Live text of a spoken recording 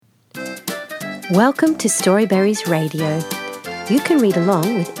Welcome to Storyberries Radio. You can read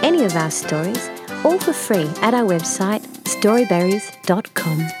along with any of our stories, all for free at our website,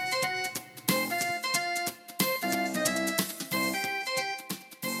 storyberries.com.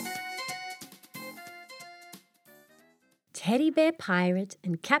 Teddy Bear Pirate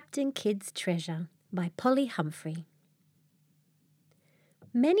and Captain Kidd's Treasure by Polly Humphrey.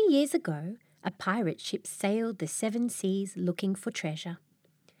 Many years ago, a pirate ship sailed the seven seas looking for treasure.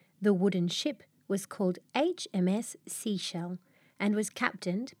 The wooden ship was called HMS Seashell and was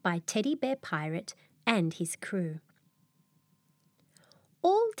captained by Teddy Bear Pirate and his crew.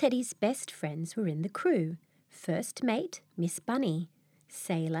 All Teddy's best friends were in the crew: First Mate, Miss Bunny,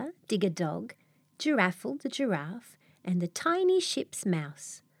 Sailor, Digger Dog, Giraffle the Giraffe, and the tiny ship's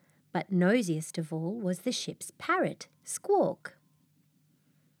mouse. But nosiest of all was the ship's parrot, Squawk.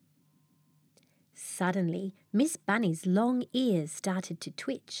 Suddenly, Miss Bunny's long ears started to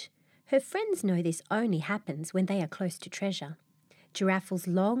twitch. Her friends know this only happens when they are close to treasure. Giraffle's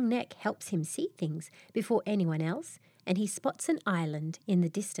long neck helps him see things before anyone else, and he spots an island in the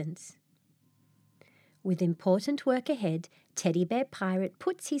distance. With important work ahead, Teddy Bear Pirate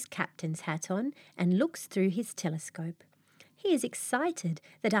puts his captain's hat on and looks through his telescope. He is excited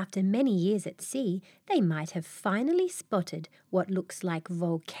that after many years at sea, they might have finally spotted what looks like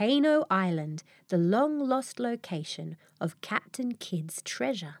Volcano Island, the long-lost location of Captain Kidd's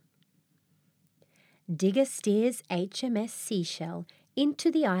treasure. Digger steers HMS Seashell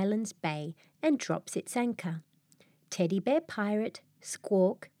into the island's bay and drops its anchor. Teddy Bear Pirate,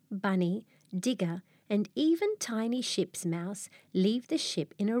 Squawk, Bunny, Digger, and even tiny ship's mouse leave the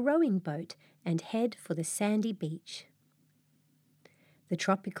ship in a rowing boat and head for the sandy beach. The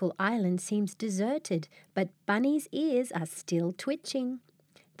tropical island seems deserted, but Bunny's ears are still twitching.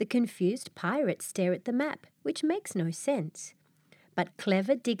 The confused pirates stare at the map, which makes no sense. But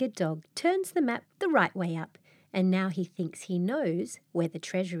clever Digger Dog turns the map the right way up, and now he thinks he knows where the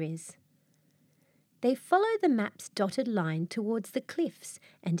treasure is. They follow the map's dotted line towards the cliffs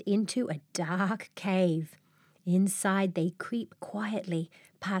and into a dark cave. Inside they creep quietly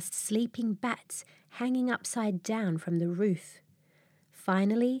past sleeping bats hanging upside down from the roof.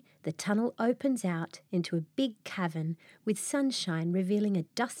 Finally, the tunnel opens out into a big cavern with sunshine revealing a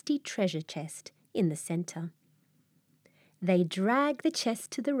dusty treasure chest in the centre. They drag the chest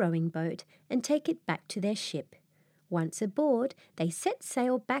to the rowing boat and take it back to their ship. Once aboard, they set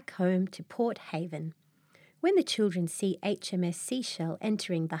sail back home to Port Haven. When the children see HMS Seashell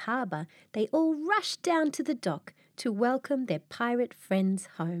entering the harbour, they all rush down to the dock to welcome their pirate friends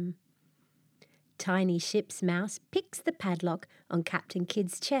home. Tiny ship's mouse picks the padlock on Captain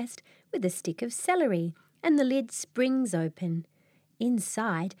Kidd's chest with a stick of celery, and the lid springs open.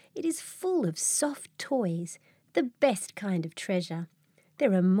 Inside, it is full of soft toys, the best kind of treasure.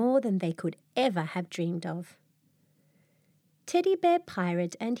 There are more than they could ever have dreamed of. Teddy Bear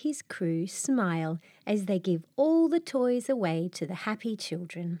Pirate and his crew smile as they give all the toys away to the happy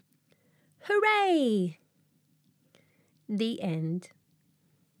children. Hooray! The end.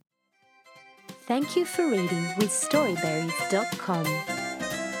 Thank you for reading with Storyberries.com.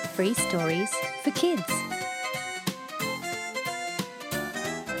 Free stories for kids.